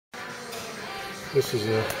This is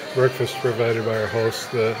a breakfast provided by our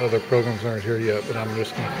host. The other programs aren't here yet, but I'm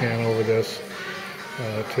just going to pan over this.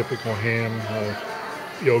 Typical ham,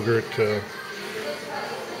 yogurt,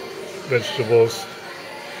 vegetables.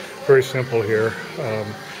 Very simple here.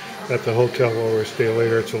 At the hotel where we stay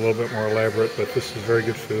later, it's a little bit more elaborate, but this is very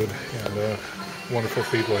good food and wonderful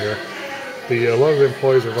people here. A lot of the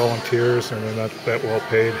employees are volunteers and they're not that well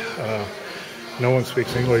paid. No one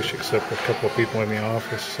speaks English except a couple of people in the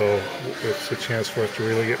office, so it's a chance for us to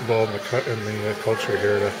really get involved in the culture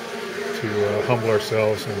here, to humble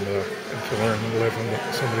ourselves and to learn and live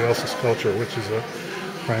in somebody else's culture, which is a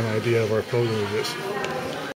prime idea of our pilgrimages.